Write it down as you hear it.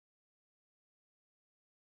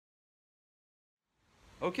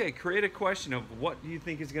Okay, create a question of what do you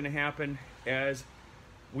think is going to happen as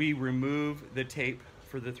we remove the tape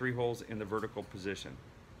for the 3 holes in the vertical position.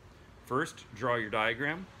 First, draw your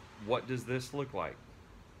diagram. What does this look like?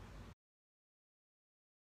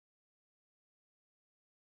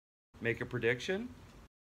 Make a prediction.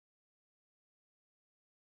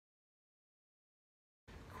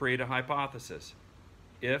 Create a hypothesis.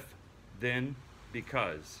 If, then,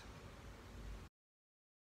 because.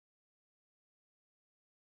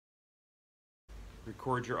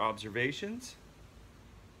 Record your observations.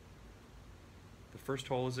 The first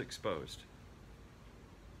hole is exposed.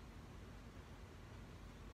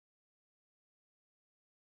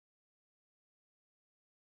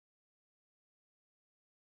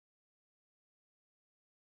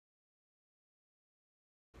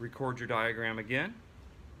 Record your diagram again.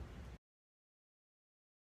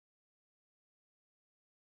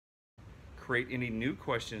 Create any new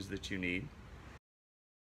questions that you need.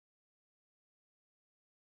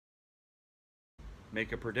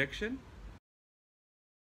 Make a prediction.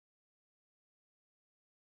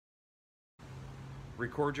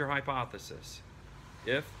 Record your hypothesis.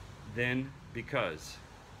 If, then, because.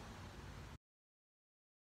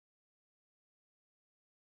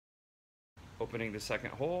 Opening the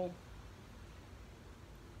second hole.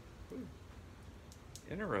 Ooh,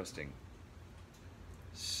 interesting.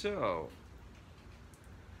 So,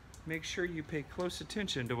 make sure you pay close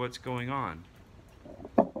attention to what's going on.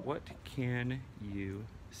 What can you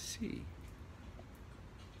see?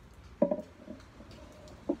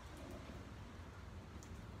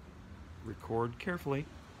 Record carefully.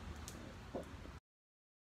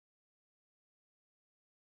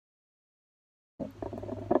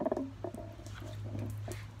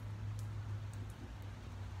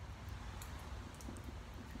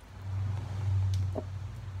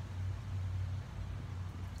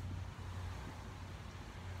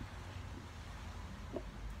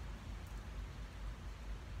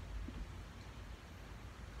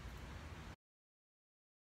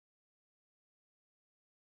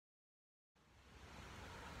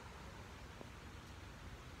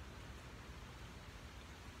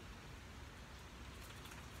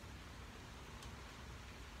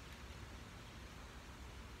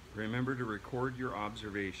 Remember to record your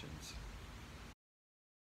observations.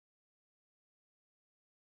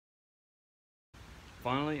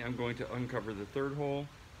 Finally, I'm going to uncover the third hole.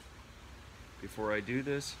 Before I do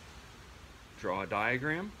this, draw a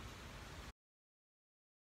diagram.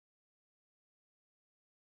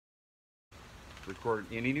 Record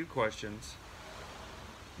any new questions.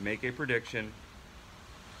 Make a prediction.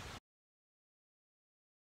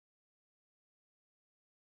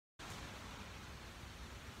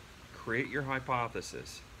 Create your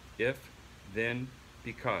hypothesis. If, then,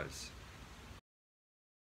 because.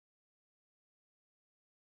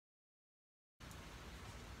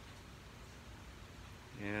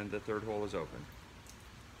 And the third hole is open.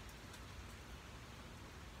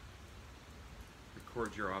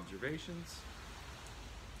 Record your observations.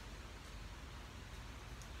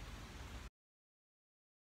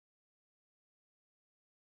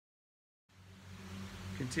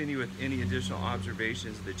 Continue with any additional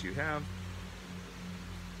observations that you have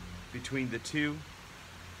between the two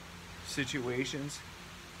situations.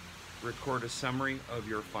 Record a summary of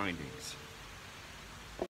your findings.